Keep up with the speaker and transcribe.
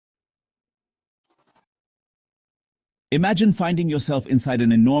Imagine finding yourself inside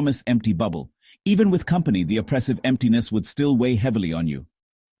an enormous empty bubble. Even with company, the oppressive emptiness would still weigh heavily on you.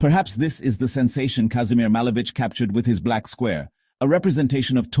 Perhaps this is the sensation Kazimir Malevich captured with his black square, a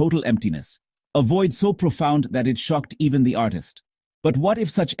representation of total emptiness, a void so profound that it shocked even the artist. But what if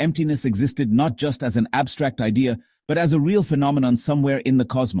such emptiness existed not just as an abstract idea, but as a real phenomenon somewhere in the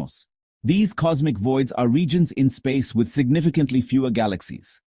cosmos? These cosmic voids are regions in space with significantly fewer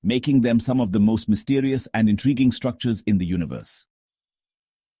galaxies, making them some of the most mysterious and intriguing structures in the universe.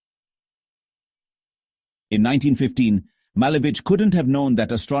 In 1915, Malevich couldn't have known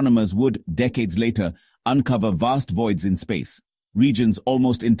that astronomers would, decades later, uncover vast voids in space, regions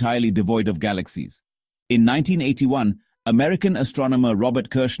almost entirely devoid of galaxies. In 1981, American astronomer Robert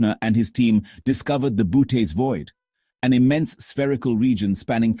Kirshner and his team discovered the Boötes Void, an immense spherical region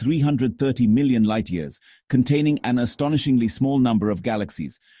spanning 330 million light-years, containing an astonishingly small number of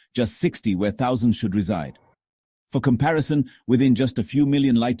galaxies, just 60 where thousands should reside. For comparison, within just a few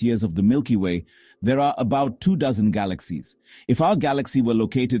million light-years of the Milky Way, there are about 24 galaxies. If our galaxy were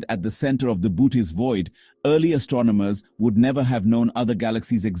located at the center of the Boötes Void, early astronomers would never have known other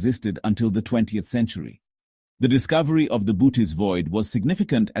galaxies existed until the 20th century. The discovery of the Boötes Void was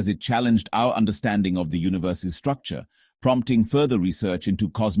significant as it challenged our understanding of the universe's structure, prompting further research into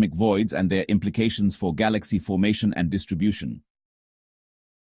cosmic voids and their implications for galaxy formation and distribution.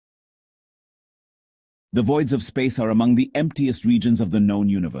 The voids of space are among the emptiest regions of the known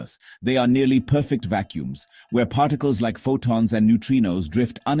universe. They are nearly perfect vacuums, where particles like photons and neutrinos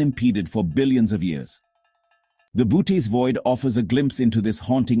drift unimpeded for billions of years. The Boötes Void offers a glimpse into this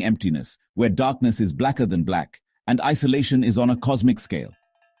haunting emptiness, where darkness is blacker than black, and isolation is on a cosmic scale.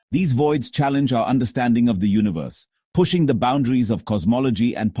 These voids challenge our understanding of the universe, pushing the boundaries of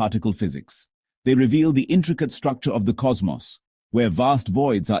cosmology and particle physics. They reveal the intricate structure of the cosmos, where vast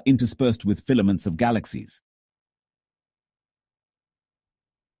voids are interspersed with filaments of galaxies.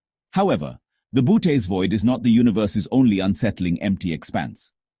 However, the Boötes Void is not the universe's only unsettling empty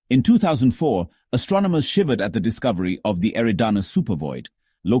expanse. In 2004, astronomers shivered at the discovery of the Eridanus Supervoid,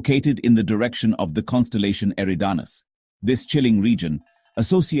 located in the direction of the constellation Eridanus. This chilling region,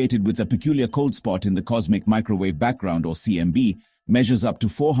 associated with a peculiar cold spot in the cosmic microwave background or CMB, measures up to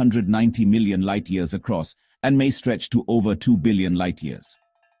 490 million light-years across and may stretch to over 2 billion light-years.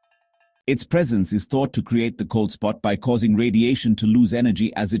 Its presence is thought to create the cold spot by causing radiation to lose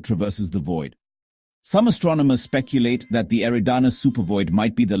energy as it traverses the void. Some astronomers speculate that the Eridanus Supervoid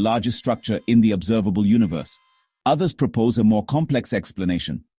might be the largest structure in the observable universe. Others propose a more complex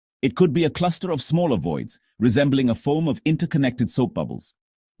explanation. It could be a cluster of smaller voids, resembling a foam of interconnected soap bubbles.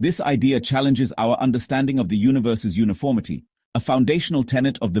 This idea challenges our understanding of the universe's uniformity, a foundational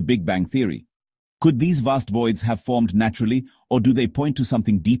tenet of the Big Bang theory. Could these vast voids have formed naturally, or do they point to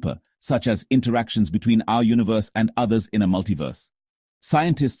something deeper, such as interactions between our universe and others in a multiverse?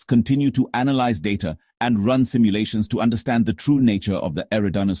 Scientists continue to analyze data and run simulations to understand the true nature of the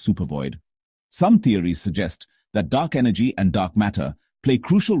Eridanus Supervoid. Some theories suggest that dark energy and dark matter play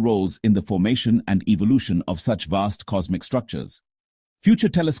crucial roles in the formation and evolution of such vast cosmic structures. Future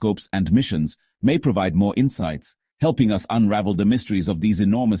telescopes and missions may provide more insights, helping us unravel the mysteries of these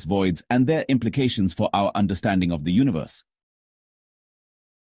enormous voids and their implications for our understanding of the universe.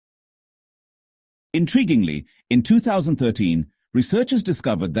 Intriguingly, in 2013, researchers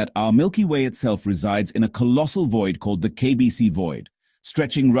discovered that our Milky Way itself resides in a colossal void called the KBC Void,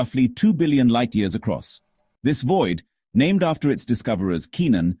 stretching roughly 2 billion light-years across. This void, named after its discoverers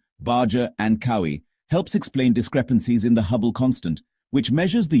Keenan, Barger, and Cowie, helps explain discrepancies in the Hubble constant, which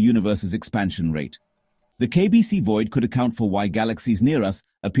measures the universe's expansion rate. The KBC Void could account for why galaxies near us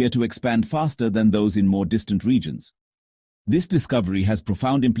appear to expand faster than those in more distant regions. This discovery has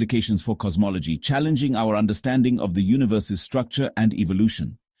profound implications for cosmology, challenging our understanding of the universe's structure and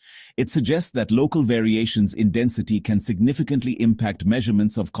evolution. It suggests that local variations in density can significantly impact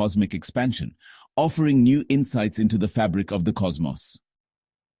measurements of cosmic expansion, offering new insights into the fabric of the cosmos.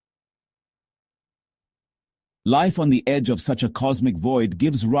 Life on the edge of such a cosmic void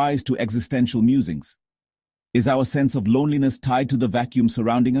gives rise to existential musings. Is our sense of loneliness tied to the vacuum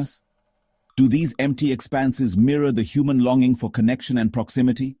surrounding us? Do these empty expanses mirror the human longing for connection and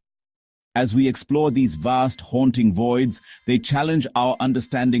proximity? As we explore these vast, haunting voids, they challenge our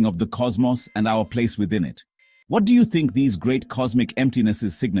understanding of the cosmos and our place within it. What do you think these great cosmic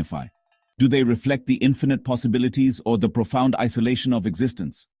emptinesses signify? Do they reflect the infinite possibilities or the profound isolation of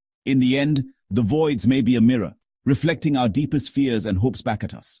existence? In the end, the voids may be a mirror, reflecting our deepest fears and hopes back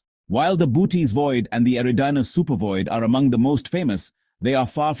at us. While the Boötes Void and the Eridanus Supervoid are among the most famous, they are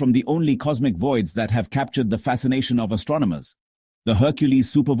far from the only cosmic voids that have captured the fascination of astronomers. The Hercules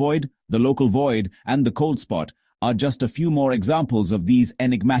Supervoid, the Local Void, and the Cold Spot are just a few more examples of these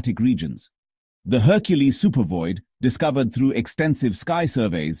enigmatic regions. The Hercules Supervoid, discovered through extensive sky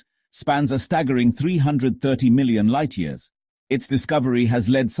surveys, spans a staggering 330 million light-years. Its discovery has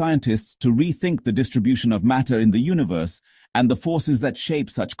led scientists to rethink the distribution of matter in the universe and the forces that shape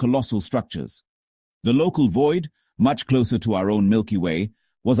such colossal structures. The local void, much closer to our own Milky Way,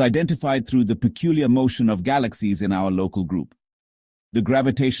 was identified through the peculiar motion of galaxies in our local group. The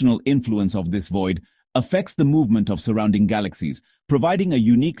gravitational influence of this void affects the movement of surrounding galaxies, providing a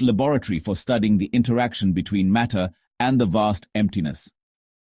unique laboratory for studying the interaction between matter and the vast emptiness.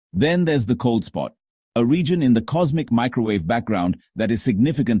 Then there's the cold spot, a region in the cosmic microwave background that is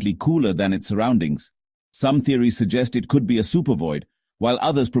significantly cooler than its surroundings. Some theories suggest it could be a supervoid, while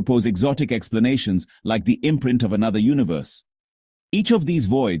others propose exotic explanations like the imprint of another universe. Each of these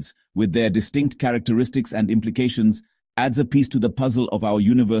voids, with their distinct characteristics and implications, adds a piece to the puzzle of our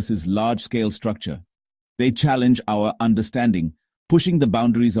universe's large-scale structure. They challenge our understanding, pushing the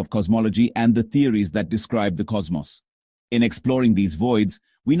boundaries of cosmology and the theories that describe the cosmos. In exploring these voids,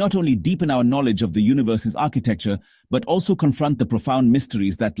 we not only deepen our knowledge of the universe's architecture, but also confront the profound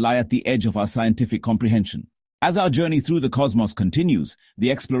mysteries that lie at the edge of our scientific comprehension. As our journey through the cosmos continues,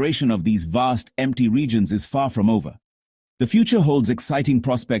 the exploration of these vast, empty regions is far from over. The future holds exciting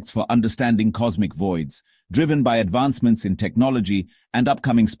prospects for understanding cosmic voids, driven by advancements in technology and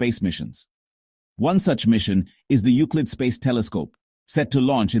upcoming space missions. One such mission is the Euclid Space Telescope, set to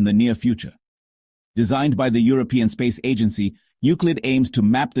launch in the near future. Designed by the European Space Agency, Euclid aims to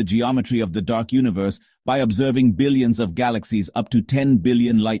map the geometry of the dark universe by observing billions of galaxies up to 10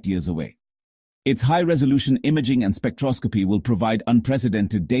 billion light-years away. Its high-resolution imaging and spectroscopy will provide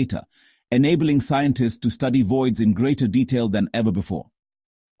unprecedented data, enabling scientists to study voids in greater detail than ever before.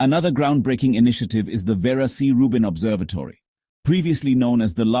 Another groundbreaking initiative is the Vera C. Rubin Observatory, previously known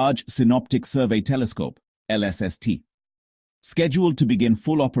as the Large Synoptic Survey Telescope, LSST. Scheduled to begin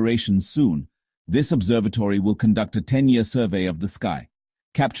full operations soon, this observatory will conduct a 10-year survey of the sky,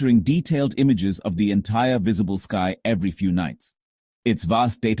 capturing detailed images of the entire visible sky every few nights. Its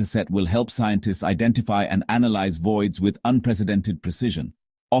vast dataset will help scientists identify and analyze voids with unprecedented precision,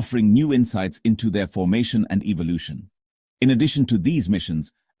 offering new insights into their formation and evolution. In addition to these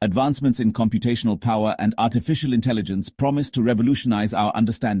missions, advancements in computational power and artificial intelligence promise to revolutionize our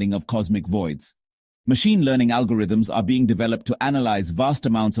understanding of cosmic voids. Machine learning algorithms are being developed to analyze vast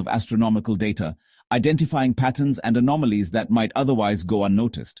amounts of astronomical data, identifying patterns and anomalies that might otherwise go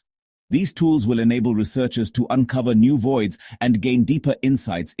unnoticed. These tools will enable researchers to uncover new voids and gain deeper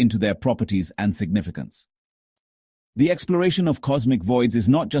insights into their properties and significance. The exploration of cosmic voids is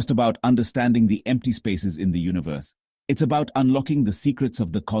not just about understanding the empty spaces in the universe. It's about unlocking the secrets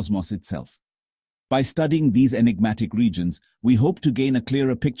of the cosmos itself. By studying these enigmatic regions, we hope to gain a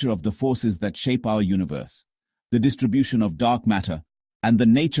clearer picture of the forces that shape our universe, the distribution of dark matter, and the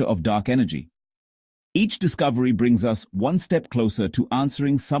nature of dark energy. Each discovery brings us one step closer to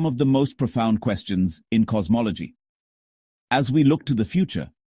answering some of the most profound questions in cosmology. As we look to the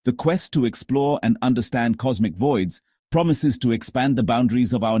future, the quest to explore and understand cosmic voids promises to expand the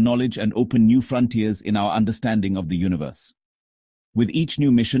boundaries of our knowledge and open new frontiers in our understanding of the universe. With each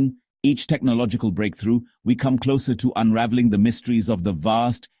new mission, each technological breakthrough, we come closer to unraveling the mysteries of the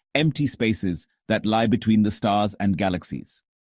vast, empty spaces that lie between the stars and galaxies.